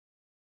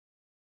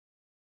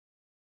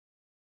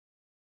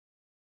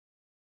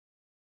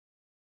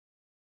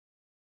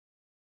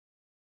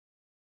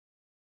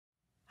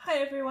Hi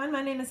everyone,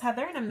 my name is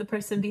Heather and I'm the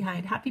person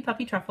behind Happy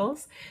Puppy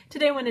Truffles.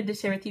 Today I wanted to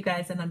share with you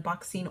guys an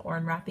unboxing or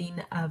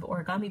unwrapping of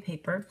origami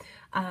paper.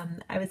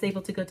 I was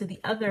able to go to the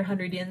other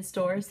 100 yen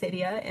store,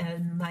 Seidia,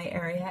 in my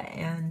area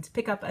and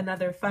pick up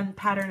another fun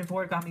pattern of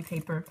origami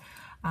paper.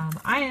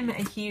 I am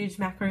a huge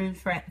macaroon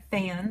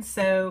fan,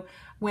 so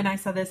when I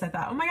saw this I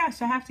thought, oh my gosh,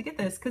 I have to get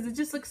this because it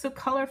just looks so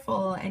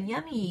colorful and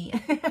yummy.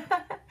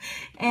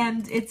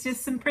 And it's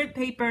just some print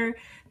paper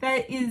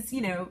that is,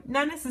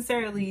 not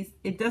necessarily,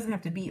 it doesn't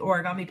have to be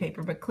origami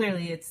paper, but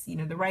clearly it's,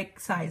 the right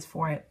size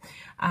for it.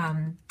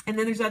 And then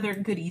there's other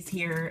goodies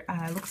here.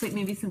 Looks like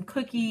maybe some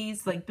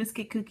cookies, like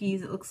biscuit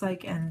cookies, it looks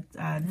like, and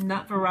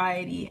nut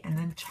variety, and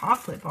then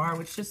chocolate bar,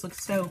 which just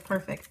looks so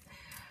perfect.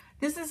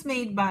 This is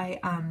made by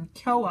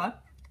Kyowa,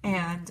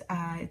 and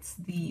it's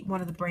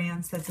one of the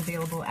brands that's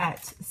available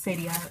at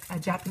Seidia, a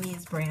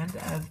Japanese brand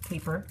of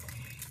paper.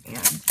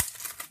 And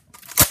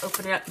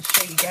open it up and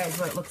show you guys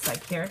what it looks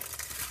like here.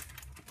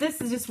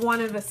 This is just one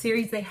of a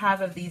series they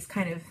have of these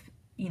kind of,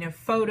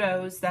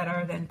 photos that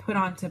are then put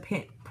onto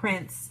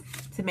prints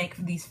to make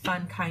these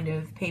fun kind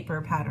of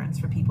paper patterns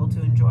for people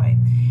to enjoy.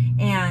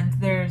 And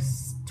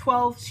there's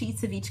 12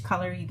 sheets of each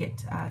color. You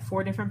get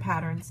 4 different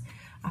patterns.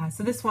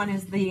 So this one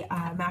is the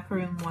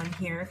macaroon one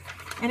here,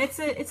 and it's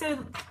a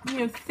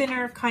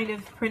thinner kind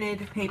of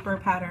printed paper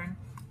pattern.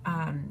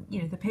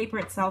 The paper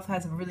itself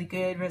has a really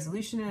good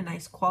resolution and a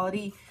nice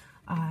quality.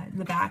 In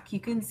the back you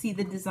can see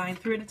the design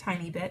through it a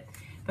tiny bit,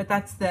 but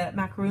that's the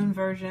macaroon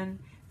version.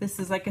 This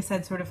is, like I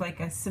said, sort of like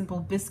a simple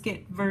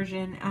biscuit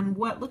version and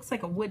what looks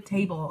like a wood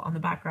table on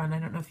the background. I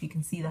don't know if you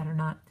can see that or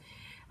not.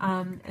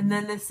 And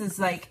then this is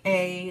like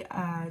a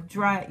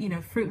dry,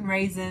 fruit and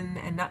raisin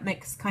and nut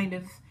mix kind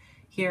of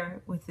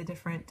here with the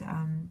different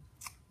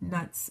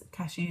nuts,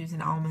 cashews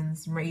and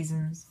almonds,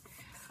 raisins.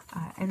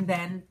 And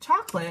then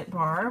chocolate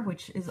bar,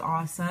 which is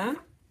awesome.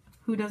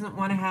 Who doesn't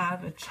want to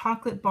have a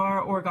chocolate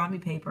bar origami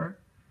paper?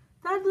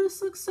 That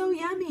just looks so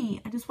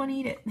yummy. I just want to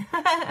eat it.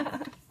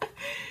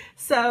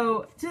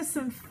 So just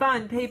some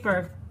fun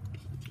paper.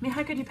 I mean,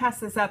 how could you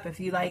pass this up if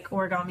you like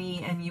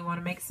origami and you want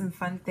to make some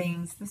fun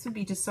things? This would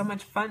be just so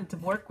much fun to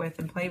work with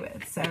and play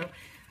with. So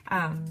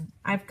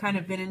I've kind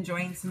of been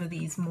enjoying some of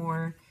these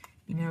more,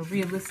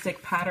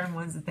 realistic pattern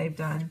ones that they've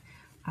done.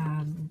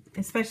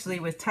 Especially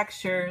with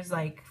textures,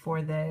 like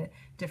for the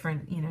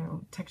different,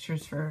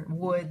 textures for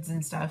woods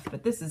and stuff,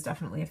 but this is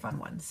definitely a fun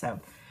one.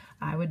 So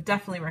I would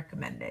definitely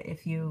recommend it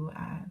if you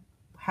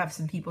have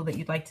some people that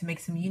you'd like to make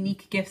some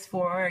unique gifts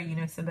for,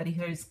 or, somebody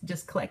who's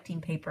just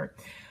collecting paper.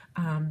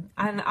 And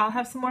I'll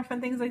have some more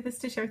fun things like this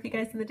to share with you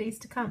guys in the days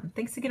to come.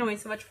 Thanks again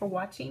always so much for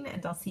watching,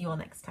 and I'll see you all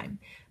next time.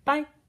 Bye!